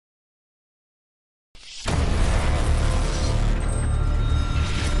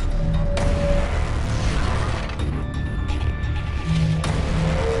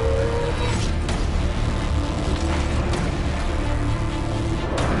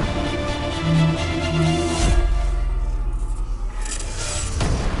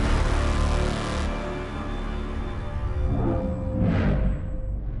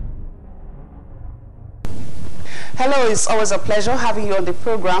So it's always a pleasure having you on the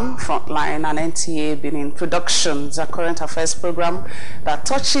program, Frontline, an NTA Benin production. It's a current affairs program that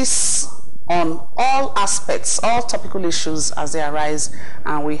touches on all aspects, all topical issues as they arise,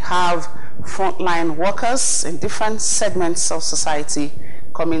 and we have frontline workers in different segments of society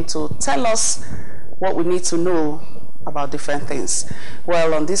coming to tell us what we need to know about different things.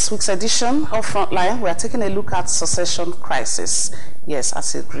 Well, on this week's edition of Frontline, we are taking a look at succession crisis. Yes,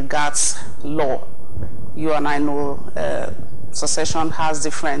 as it regards law. You and I know succession has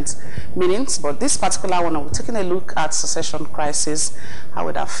different meanings, but this particular one, we're taking a look at succession crisis, how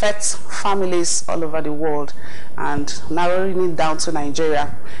it affects families all over the world, and narrowing it down to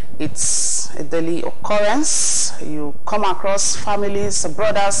Nigeria. It's a daily occurrence. You come across families,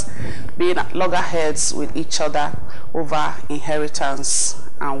 brothers being at loggerheads with each other over inheritance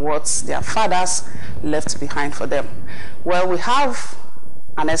and what their fathers left behind for them. Well, we have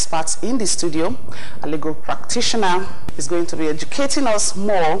an expert in the studio, a legal practitioner, is going to be educating us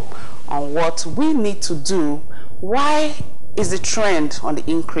more on what we need to do. Why is the trend on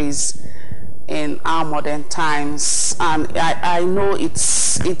the increase in our modern times? And I know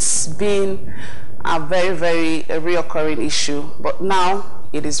it's been a very reoccurring issue, but now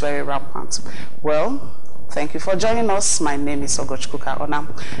it is very rampant. Well, thank you for joining us. My name is Ogochkuka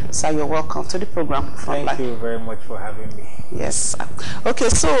Onam. So you're welcome to the program. Thank you very much for having me. Yes. Okay,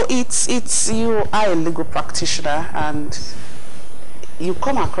 so it's you are a legal practitioner and you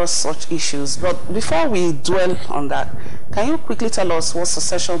come across such issues. But before we dwell on that, can you quickly tell us what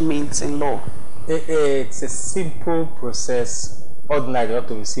succession means in law? It's a simple process, ordinary, not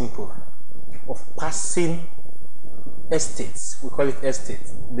to be simple, of passing estates. We call it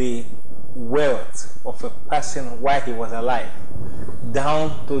estates. The wealth of a person while he was alive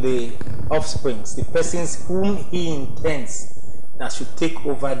down to the offsprings, the persons whom he intends that should take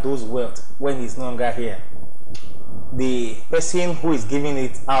over those wealth when he's no longer here. The person who is giving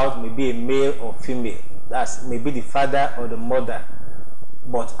it out may be a male or female. That's maybe the father or the mother.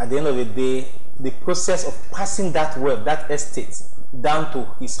 But at the end of the day, the process of passing that wealth, that estate, down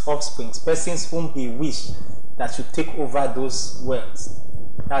to his offsprings, persons whom he wished that should take over those wealth.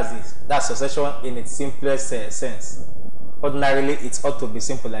 That's succession in its simplest sense. Ordinarily, it ought to be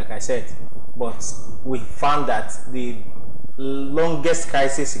simple, like I said, but we found that the longest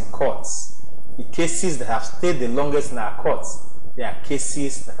crisis in courts, the cases that have stayed the longest in our courts, they are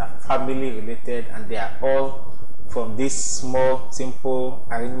cases that are family related, and they are all from this small, simple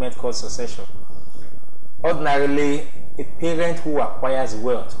arrangement called succession. Ordinarily, a parent who acquires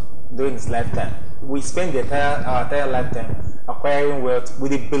wealth during his lifetime, we spend our entire lifetime acquiring wealth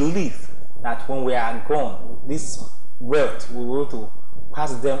with the belief that when we are gone, this wealth we will to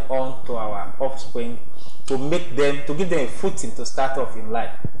pass them on to our offspring, to give them a footing to start off in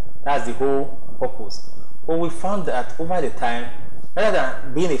life. That's the whole purpose. But we found that over the time, rather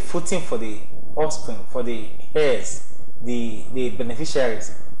than being a footing for the offspring, for the heirs, the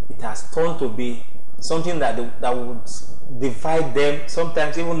beneficiaries, it has turned to be something that would divide them,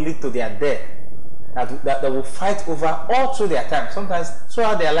 sometimes even lead to their death. That will fight over all through their time. Sometimes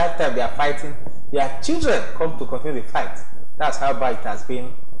throughout their lifetime they are fighting. Their children come to continue the fight. That's how bad it has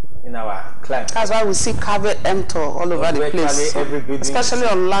been in our climate. That's why we see carved emptor all over the place, especially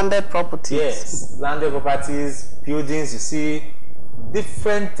on landed properties. Yes, landed properties, buildings. You see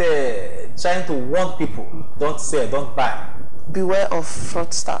different trying to warn people: don't sell, don't buy. Beware of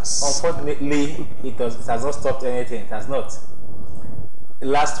fraudsters. Unfortunately, it has not stopped anything. It has not.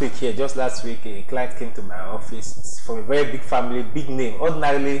 Just last week, a client came to my office from a very big family, big name.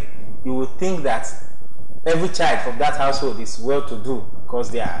 Ordinarily, you would think that every child from that household is well-to-do because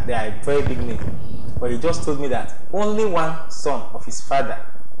they are a very big name. But he just told me that only one son of his father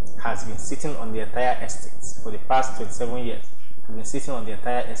has been sitting on the entire estate for the past 27 years. He's been sitting on the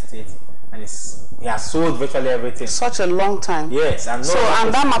entire estate, and he has sold virtually everything. Such a long time. Yes, and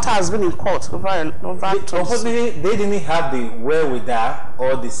that matter has been in court over unfortunately, they didn't have the wherewithal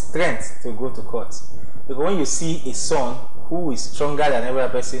or the strength to go to court. Because when you see a son who is stronger than every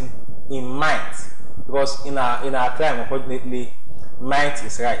other person in might, because in our time, unfortunately, might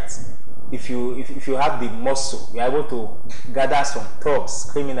is right. If you have the muscle, you are able to gather some thugs,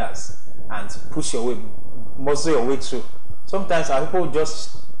 criminals, and push your way, muscle your way through. Sometimes our people just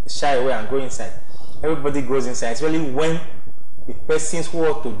shy away and go inside. Everybody goes inside. It's really when the persons who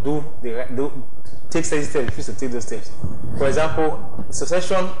ought to take certain steps refuse to take those steps. For example,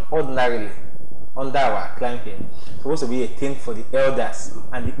 succession ordinarily under our client here supposed to be a thing for the elders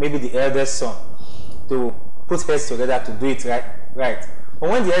and maybe the eldest son to put heads together to do it right. But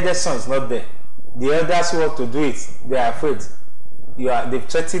when the eldest son is not there, the elders who ought to do it, they are afraid. They've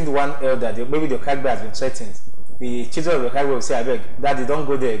threatened one elder. Maybe the cardboard has been threatened. the children of the highway will say, I beg, Daddy, don't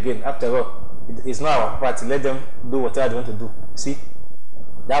go there again. After all, it's not our property. Let them do whatever they want to do. See,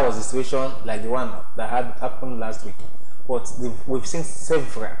 that was the situation like the one that had happened last week. But we've seen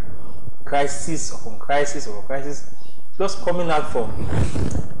several crisis upon crisis upon crisis just coming out from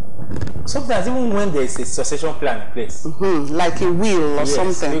sometimes even when there is a succession plan in place. Like a will or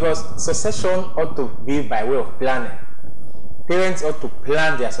something. Because succession ought to be by way of planning. Parents ought to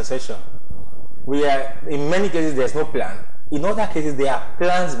plan their succession. In many cases there's no plan. In other cases there are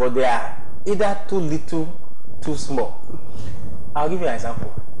plans, but they are either too little, too small. I'll give you an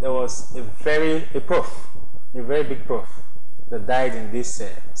example. There was a very big prof that died in this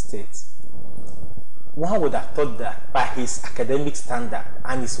state. One would have thought that by his academic standard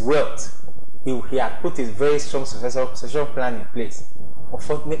and his wealth, he had put a very strong succession plan in place.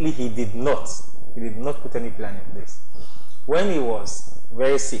 Unfortunately, he did not. He did not put any plan in place. When he was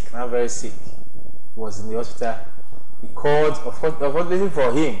very sick, he was in the hospital, he called, unfortunately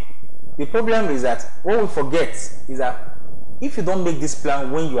for him. The problem is that what we forget is that if you don't make this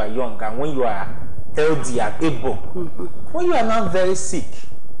plan when you are young and when you are healthy and able, when you are now very sick,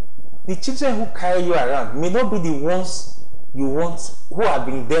 the children who carry you around may not be the ones you want, who have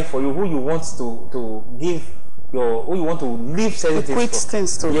been there for you, who you want to give who you want to leave certain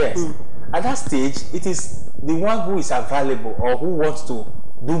things to. Yes. At that stage, it is the one who is available or who wants to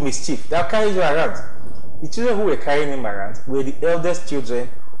do mischief that carries you around. The children who were carrying him around were the eldest children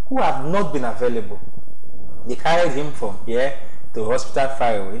who have not been available. They carried him from here to the hospital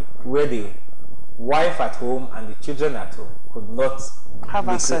far away, where the wife at home and the children at home could not have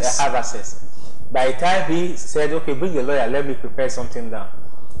access. By the time he said, okay, bring the lawyer, let me prepare something down,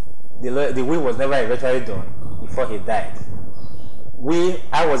 the will was never eventually done before he died.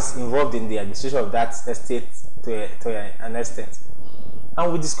 I was involved in the administration of that estate to an extent,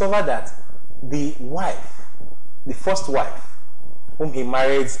 and we discovered that the first wife, whom he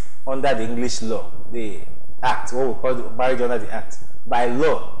married under the English law, the Act, what we call the marriage under the Act, by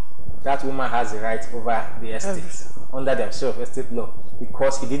law, that woman has the right over the estate under the administration of estate law,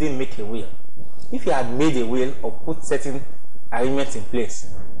 because he didn't make a will. If he had made a will or put certain arrangements in place,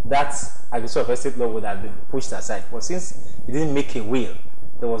 that administration of estate law would have been pushed aside. But since he didn't make a will,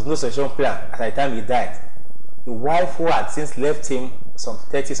 there was no succession plan at the time he died. The wife who had since left him some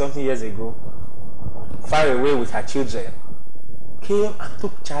 30-something years ago, far away with her children, came and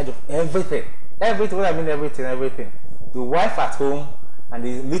took charge of everything. Everything. The wife at home and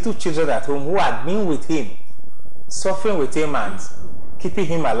the little children at home who had been with him, suffering with him and keeping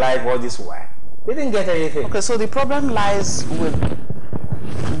him alive all this while, they didn't get anything. Okay, so the problem lies with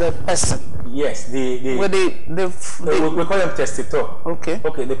the person. Yes, we call them testator. Okay,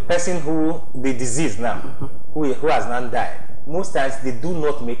 the person the deceased now, who has now died. Most times they do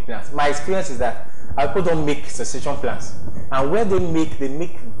not make plans. My experience is that people don't make succession plans, and where they make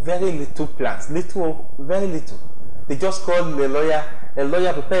very little plans, very little. They just call the lawyer. A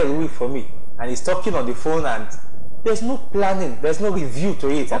lawyer prepare a will for me, and he's talking on the phone, and there's no planning, there's no review to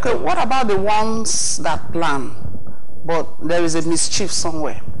it. Okay, what about the ones that plan, but there is a mischief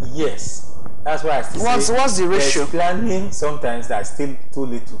somewhere? Yes, that's why I still say what's the ratio? There's planning sometimes that's still too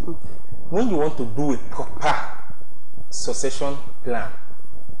little. When you want to do a proper succession plan,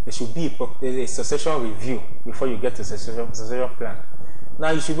 there should be a succession review before you get to succession plan.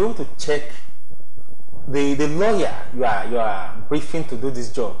 Now you should be able to check the lawyer you are briefing to do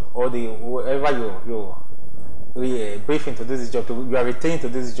this job, or whoever you're briefing to do this job, you are retaining to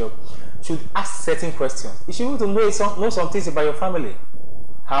do this job, should ask certain questions. You should be able to know some things about your family.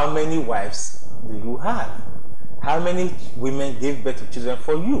 How many wives do you have? How many women gave birth to children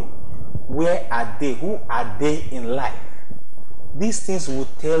for you? Where are they? Who are they in life? These things will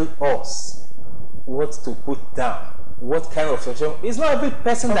tell us what to put down, what kind of succession. It's not every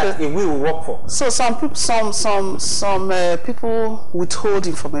person that a will work for. So some people withhold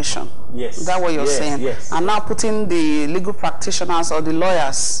information. Yes. Is that what you're saying? Yes. And now putting the legal practitioners or the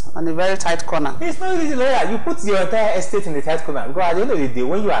lawyers on a very tight corner. It's not really the lawyer. You put your entire estate in the tight corner, because at the end of the day,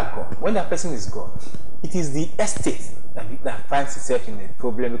 when you are gone, when that person is gone, it is the estate that finds itself in a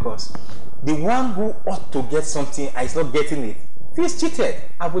problem, because the one who ought to get something and is not getting it feels cheated.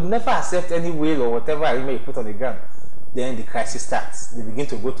 I would never accept any will or whatever agreement you put on the ground. Then the crisis starts. They begin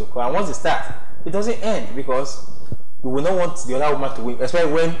to go to court, and once it starts, it doesn't end, because you will not want the other woman to win,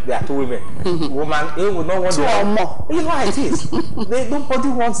 especially when there are two women. Woman A will not want two or more. You know how it is. Nobody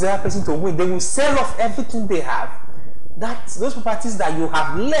wants the other person to win. They will sell off everything they have. Those properties that you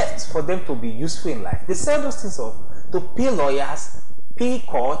have left for them to be useful in life, they sell those things off to pay lawyers, pay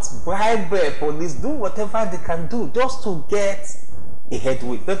courts, bribe police, do whatever they can do just to get a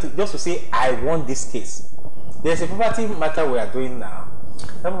headway, just to say, I won this case. there's a property matter we are doing now.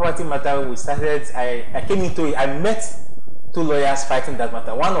 That property matter we started, I came into it, I met two lawyers fighting that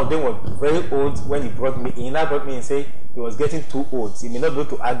matter. One of them was very old when he brought me in. He now brought me and said he was getting too old. He may not be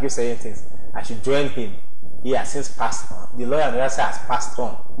able to argue certain things. I should join him. He has since passed on. The lawyer on the other side has passed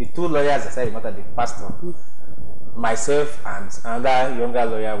on. The two lawyers that said the matter, they passed on. Myself and another younger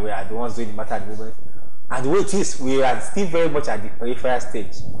lawyer were the ones doing the matter at the moment. And the way it is, we are still very much at the peripheral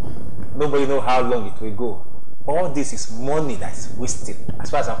stage. Nobody knows how long it will go. All this is money that is wasted.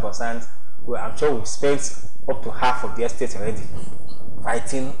 As far as I'm concerned, well, I'm sure we've spent up to half of the estate already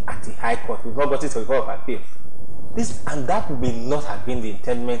fighting at the High Court. We've not got it to the Court of Appeal. This and that may not have been the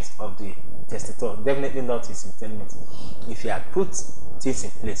intent of the testator. Definitely not his intent. If he had put things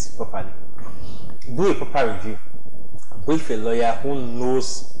in place properly, do a proper review. Brief a lawyer who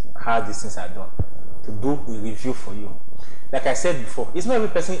knows how these things are done to do a review for you. Like I said before, it's not every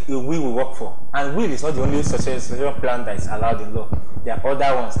person a will work for, and will is not the only succession plan that is allowed in law. There are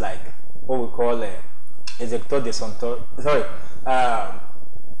other ones like what we call executor de sontor. Sorry,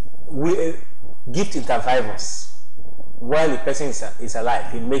 gift inter vivos. While the person is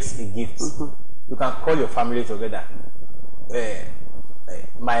alive, he makes a gift. You can call your family together.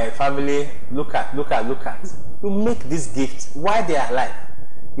 My family, look at. You make this gift while they are alive.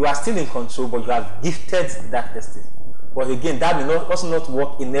 You are still in control, but you have gifted that estate. But again, that may also not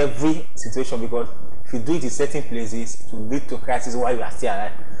work in every situation, because if you do it in certain places, it will lead to crisis while you are still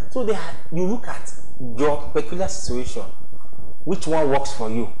alive. So you look at your peculiar situation, which one works for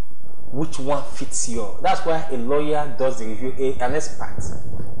you, which one fits you. That's why a lawyer does the review, an expert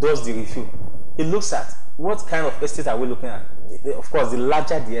does the review. He looks at what kind of estate are we looking at. Of course, the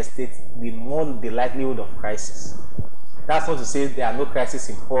larger the estate, the more the likelihood of crisis. That's not to say there are no crises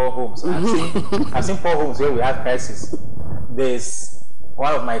in poor homes. I've seen poor homes where we have crisis. There's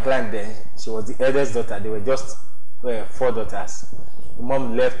one of my clients there, she was the eldest daughter. They were just 4 daughters. The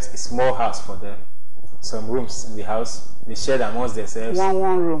mom left a small house for them, some rooms in the house. They shared amongst themselves.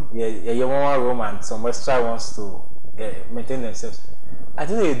 One room. Yeah, one room and some extra ones to maintain themselves. At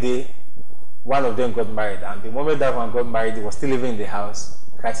the end of the day, one of them got married, and the moment that one got married, they were still living in the house.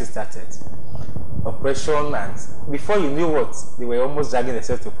 Crisis started. Oppression, and before you knew what, they were almost dragging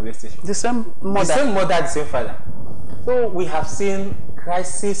themselves to the police station. The same mother, the same father. So we have seen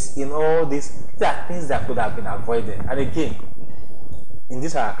crisis in all this. These are things that could have been avoided. And again, in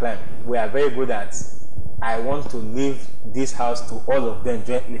this our climb, we are very good at, I want to leave this house to all of them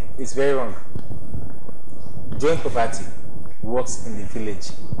jointly. It's very wrong. Joint property works in the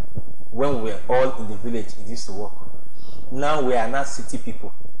village. When we were all in the village, it used to work. Now we are not city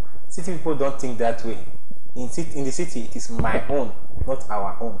people. City people don't think that way. In the city, it is my own, not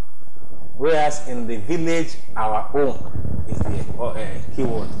our own. Whereas in the village, our own is the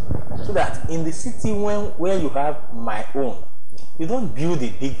keyword. So that in the city, where you have my own, you don't build a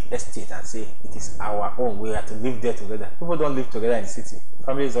big estate and say it is our own. We have to live there together. People don't live together in the city.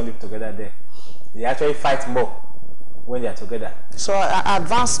 Families don't live together there. They actually fight more when they are together. So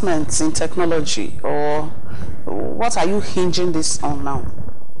advancements in technology, or what are you hinging this on now?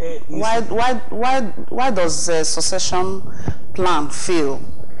 Why does the succession plan fail?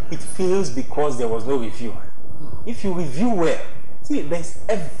 It fails because there was no review. If you review well, see, there's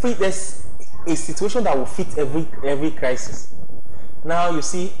a situation that will fit every crisis. Now you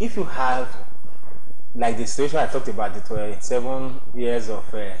see, if you have, like the situation I talked about, the 7 years of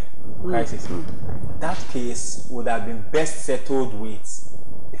crisis, that case would have been best settled with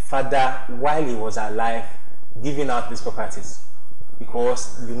the father while he was alive, giving out these properties.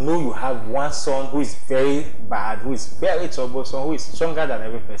 Because you know you have one son who is very bad, who is very troublesome, who is stronger than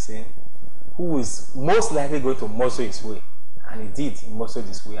every person, who is most likely going to muscle his way. And he did, he muscled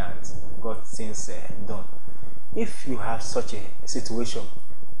his way and got things done. If you have such a situation,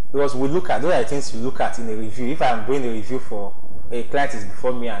 because we look at, those are things you look at in a review. If I'm doing a review for a client is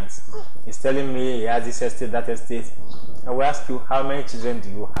before me and he's telling me he has this estate, that estate, I will ask you, how many children do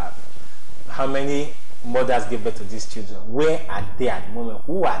you have? How many mothers give birth to these children? Where are they at the moment?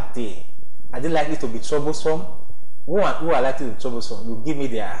 Who are they? Are they likely to be troublesome? Who are likely to be troublesome? You give me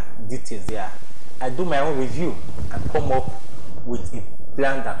their details there. I do my own review and come up with a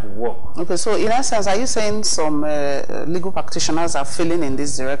plan that will work. Okay, so in essence, are you saying some legal practitioners are failing in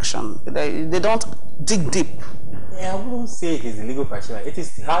this direction? They don't dig deep? Yeah, I wouldn't say it is the legal practitioner. It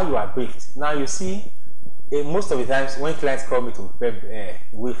is how you are briefed. Now you see, most of the times when clients call me to prepare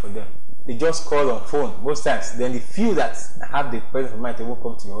a will for them, they just call on phone most times. Then the few that have the presence of mind, they won't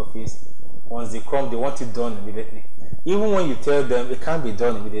come to your office. Once they come, they want it done immediately. Even when you tell them it can't be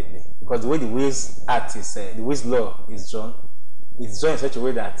done immediately, because the way the Wills Act is, the Wills Law is done, it's done in such a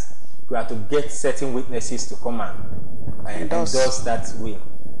way that we have to get certain witnesses to come and endorse that will.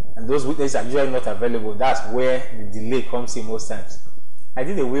 And those witnesses are usually not available. That's where the delay comes in most times. I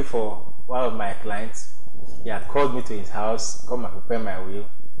did a will for one of my clients. He had called me to his house, come and prepare my will.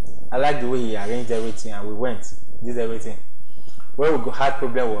 I liked the way he arranged everything, and we went, did everything. Where we had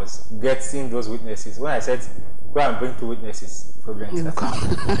problem was getting those witnesses. When I said, go and bring 2 witnesses, problem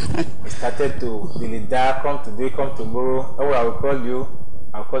started. It started to delay, come today, come tomorrow. Oh, I will call you.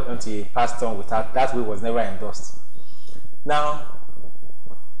 I'll call until he passed on without, that will was never endorsed. Now,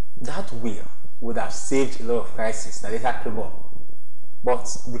 that will would have saved a lot of crises that later came up. But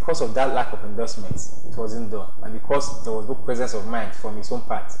because of that lack of endorsement, it wasn't done. And because there was no presence of mind from his own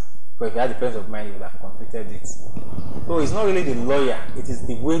part, but if he had the presence of mind, he would have completed it. So it's not really the lawyer, it is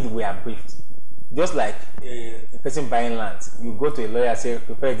the way we are briefed. Just like a person buying land, you go to a lawyer and say,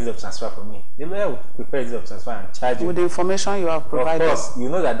 prepare a deed of transfer for me. The lawyer will prepare a deed of transfer and charge you. With the information you have provided. Of course, you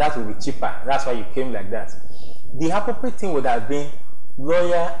know that will be cheaper. That's why you came like that. The appropriate thing would have been,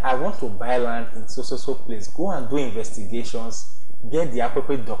 lawyer, I want to buy land in so place. Go and do investigations, get the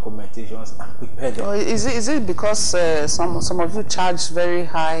appropriate documentations and prepare them. Is it because some of you charge very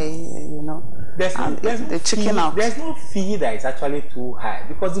high, you know? There's no fee that is actually too high,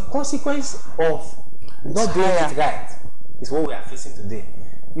 because the consequence of not doing it right is what we are facing today.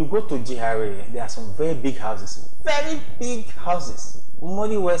 You go to GRA, there are some very big houses,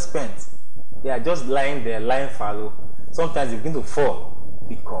 money well spent. They are just lying there, lying fallow. Sometimes they begin to fall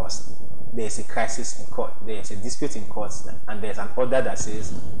because there is a crisis in court, there is a dispute in court, and there's an order that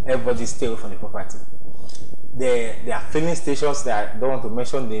says everybody stay away from the property. There are filling stations that I don't want to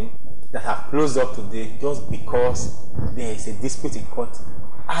mention them that have closed up today just because there is a dispute in court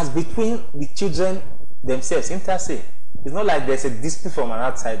as between the children themselves, interstate. It's not like there's a dispute from an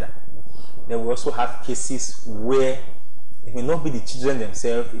outsider. Then we also have cases where it may not be the children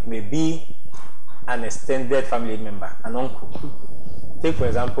themselves, it may be an extended family member, an uncle. Take for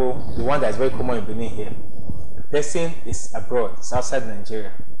example, the one that is very common in Benin here. The person is abroad, it's outside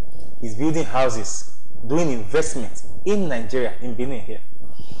Nigeria. He's building houses, doing investment in Nigeria, in Benin here.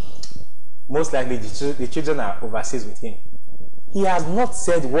 Most likely the children are overseas with him. He has not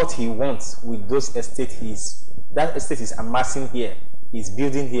said what he wants with those estates that estate is amassing here, he's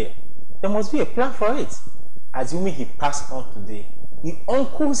building here. There must be a plan for it. Assuming he passed on today, the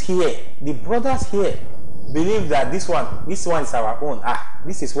uncles here, the brothers here, believe that this one is our own.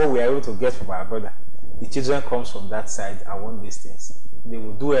 This is what we are able to get from our brother. The children comes from that side and want these things. They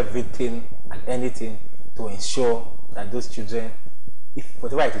will do everything and anything to ensure that those children, if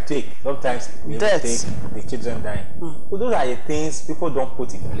whatever it will take, sometimes they will take the children dying. So those are the things people don't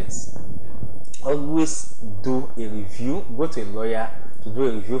put in place. Always do a review, go to a lawyer to do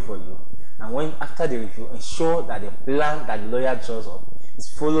a review for you. And when after the review, ensure that the plan that the lawyer draws up is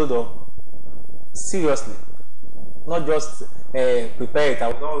followed up seriously. Not just prepare it.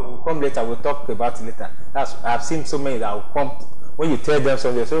 We'll come later, we'll talk about it later. I've seen so many that will come, when you tell them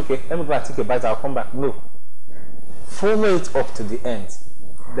something, they say, okay, let me go and think about it, I'll come back. No. Follow it up to the end.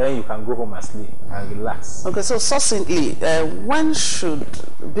 Then you can go home and sleep and relax. Okay, so succinctly, when should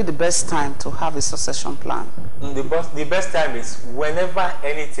be the best time to have a succession plan? The best time is whenever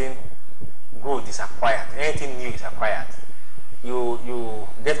anything good is acquired, anything new is acquired. You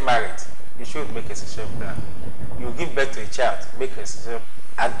get married, you should make a succession plan. You give birth to a child, make a succession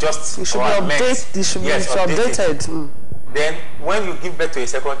plan. Adjust. You should be updated. You should be updated. Then when you give birth to a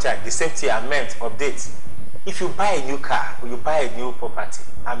second child, the same thing, amend, update. If you buy a new car or you buy a new property,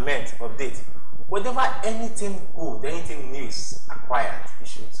 amend, update. Whenever anything good, anything new is acquired, you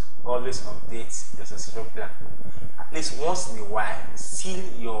should always update your succession plan. At least once in a while, seal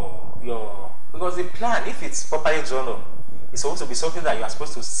your because the plan, if it's properly drawn up, it's supposed to be something that you are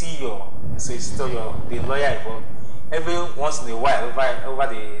supposed to see the lawyer involved every once in a while over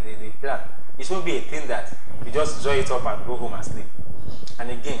the plan. It shouldn't be a thing that you just draw it up and go home and sleep.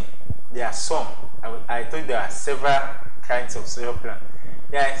 And again, there are some. I told you there are several kinds of succession plan.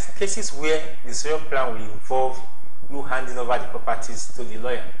 There are cases where the succession plan will involve you handing over the properties to the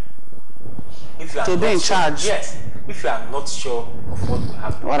lawyer. If you are be in charge. Yes. If you are not sure of what will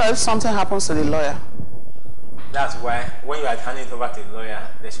happen. What if something happens to the lawyer? That's why when you are handing it over to the lawyer,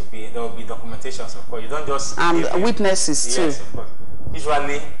 there will be documentations, of course. You don't just witnesses too. Yes, of course.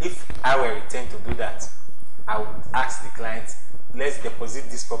 Usually, if I were retained to do that, I would ask the client, let's deposit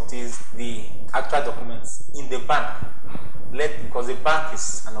these properties, the actual documents, in the bank. Because the bank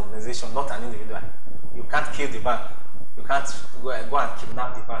is an organization, not an individual. You can't kill the bank. You can't go and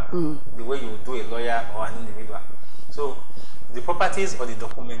kidnap the bank the way you would do a lawyer or an individual. So the properties or the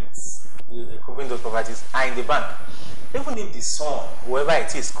documents covering those properties are in the bank. Even if the son, whoever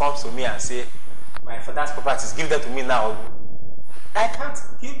it is, comes to me and say, my father's properties, give them to me now, I can't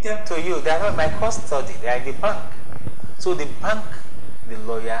give them to you. They are not my custody. They are in the bank. So the bank, the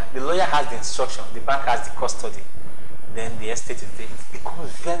lawyer has the instruction, the bank has the custody. Then the estate is there. It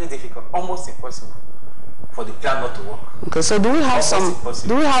becomes very difficult, almost impossible for the plan not to work. Okay, so do we have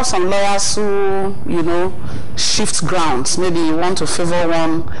some lawyers who, you know, shift grounds? Maybe you want to favor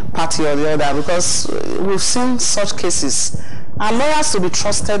one party or the other, because we've seen such cases. Are lawyers to be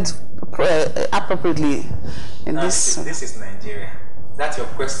trusted appropriately in this? This is Nigeria. That's your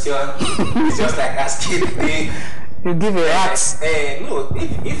question. It's just like asking me. You give a rat. No,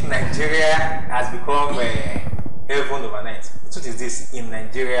 if Nigeria has become heaven overnight, the truth is this: in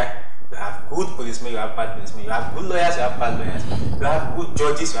Nigeria, you have good policemen, you have bad policemen, you have good lawyers, you have bad lawyers, you have good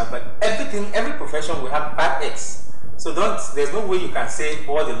judges, you have bad everything. Every profession will have bad eggs. So there's no way you can say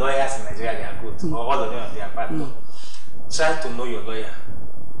all the lawyers in Nigeria they are good or all of them they are bad. No. Try to know your lawyer.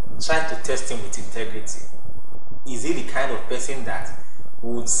 Try to test him with integrity. Is he the kind of person that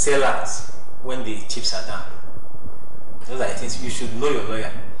would sell out when the chips are down? Those are the things you should know your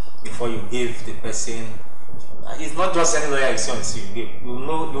lawyer before you give the person. It's not just any lawyer you see on the street you give. You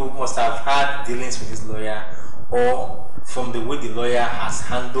know, you must have had dealings with this lawyer, or from the way the lawyer has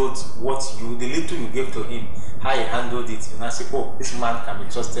handled the little you gave to him, how he handled it. You now say, oh, this man can be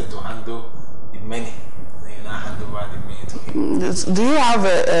trusted to handle the many. Then you now hand over the many to him. Do you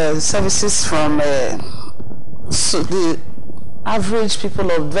have services from the average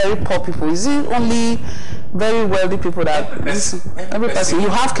people or very poor people? Is it only very wealthy people that every person you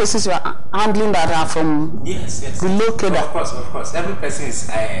have cases you are handling that are from yes the local? Of course every person is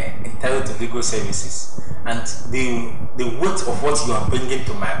entitled to legal services, and the weight of what you are bringing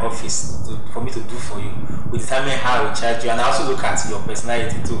to my office for me to do for you will determine how I will charge you. And I also look at your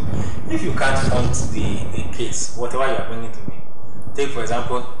personality too. If you can't fund the case, whatever you are bringing to me, take for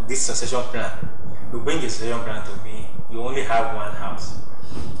example this succession plan. You bring the succession plan to me, you only have one house.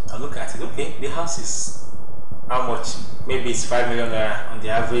 I look at it, okay, the house is how much? Maybe it's 5 million on the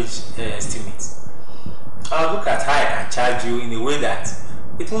average estimate. I'll look at how I can charge you in a way that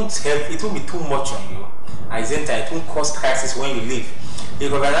it won't help, it won't be too much on you. At the same time, it won't cause crisis when you leave.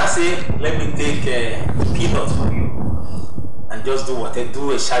 Because when I say, let me take peanuts for you and just do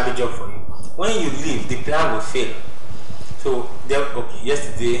a shabby job for you. When you leave, the plan will fail. So,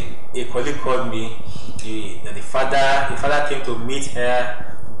 yesterday, a colleague called me. The father came to meet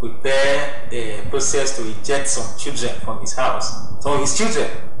her, prepare a process to eject some children from his house. Some of his children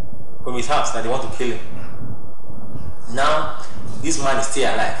from his house that they want to kill him. Now, this man is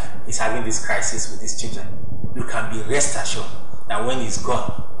still alive. He's having this crisis with his children. You can be rest assured that when he's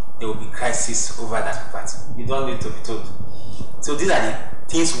gone, there will be crisis over that property. You don't need to be told. So these are the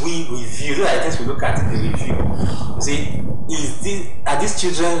things we review. Those are the things we look at in the review. You see, are these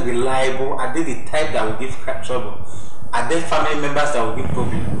children reliable? Are they the type that will give trouble? Are there family members that will give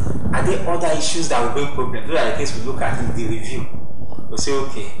problems? Are there other issues that will bring problems? Those are the things we look at in the review. We say,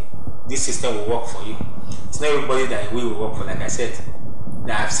 okay, this system will work for you. It's not everybody that will work for. Like I said,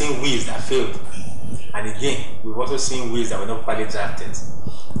 that I've seen wills that failed. And again, we've also seen wills that were not properly drafted.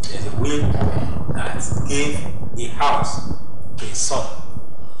 There's a will that gave a house to a son.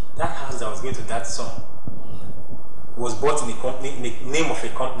 That house that was given to that son was bought in the company, in the name of a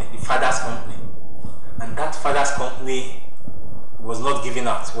company, the father's company. And that father's company was not given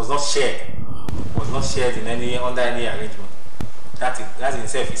out, was not shared under any arrangement. That in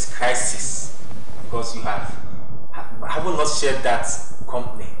itself is crisis, because you have not shared that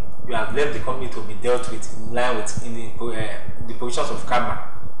company. You have left the company to be dealt with in line with the positions of karma.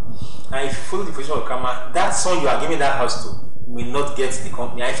 And if you follow the position of karma, that son you are giving that house to will not get the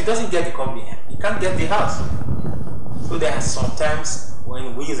company. And if he doesn't get the company, he can't get the house. So there are sometimes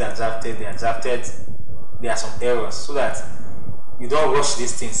when wills are drafted, there are some errors, so that you don't rush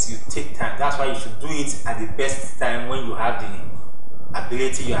these things. You take time. That's why you should do it at the best time, when you have the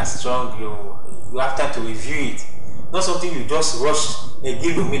ability, you are strong, you have time to review it. Not something you just rush.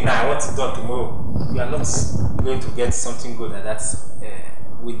 Give me now, I want it done tomorrow. You are not going to get something good at that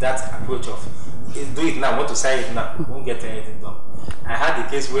with that approach of do it now, I want to sign it now. You won't get anything done. I had a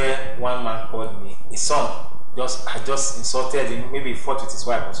case where one man called me, his son had just insulted him, maybe he fought with his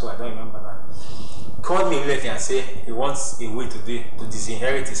wife or so, I don't remember that. Called me immediately and said he wants a will to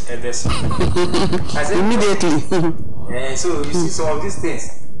disinherit his eldest son. I said immediately. So you see, some of these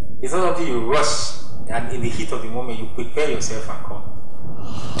things, it's not something you rush, and in the heat of the moment you prepare yourself and come.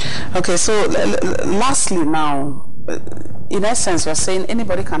 Okay, so lastly now, in essence, we're saying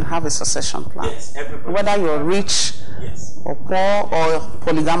anybody can have a succession plan. Yes, everybody. Whether you're rich, yes, or poor, or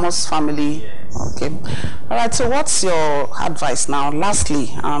polygamous family, yes, Yes. Okay. All right. So, what's your advice now?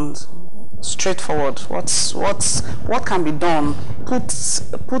 Lastly, and straightforward. What can be done?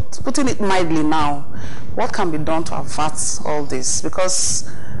 Putting it mildly now, what can be done to avert all this?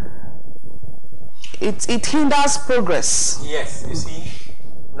 Because it hinders progress. Yes. You see,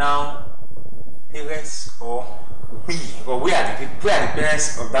 now parents we are the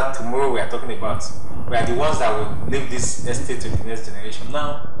parents of that tomorrow we are talking about. We are the ones that will leave this estate to the next generation.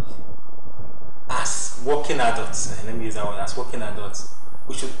 Now, as working adults, let me use that word, as working adults,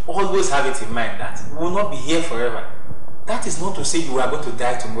 we should always have it in mind that we will not be here forever. That is not to say you are going to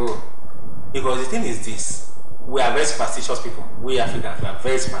die tomorrow. Because the thing is this, we are very superstitious people. We Africans, we are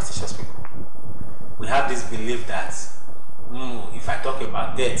very superstitious people. We have this belief that if I talk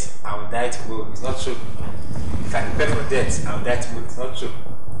about death, I will die tomorrow. It's not true. If I prepare for death, I will die tomorrow. It's not true.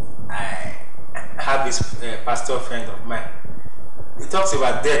 I have this pastor friend of mine. He talks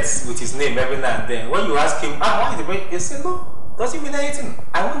about death with his name every now and then. When you ask him, why is the break? He says, no, doesn't mean anything.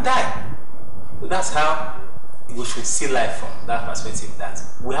 I won't die. So that's how we should see life from that perspective, that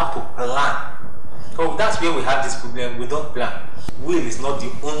we have to plan. So that's where we have this problem. We don't plan. Will is not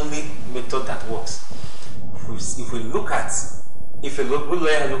the only method that works. If a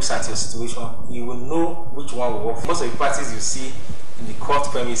lawyer looks at your situation, he will know which one will work. Most of the parties you see in the court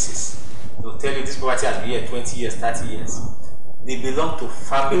premises, they'll tell you this property has been here 20 years, 30 years. They belong to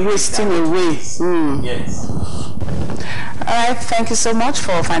family. Wasting away. Yes. All right, thank you so much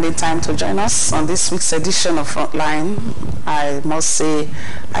for finding time to join us on this week's edition of Frontline. I must say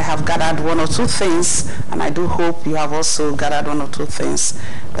I have gathered one or two things, and I do hope you have also gathered one or two things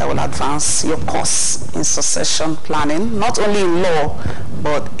that will advance your course in succession planning, not only in law,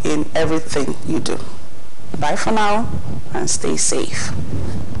 but in everything you do. Bye for now, and stay safe.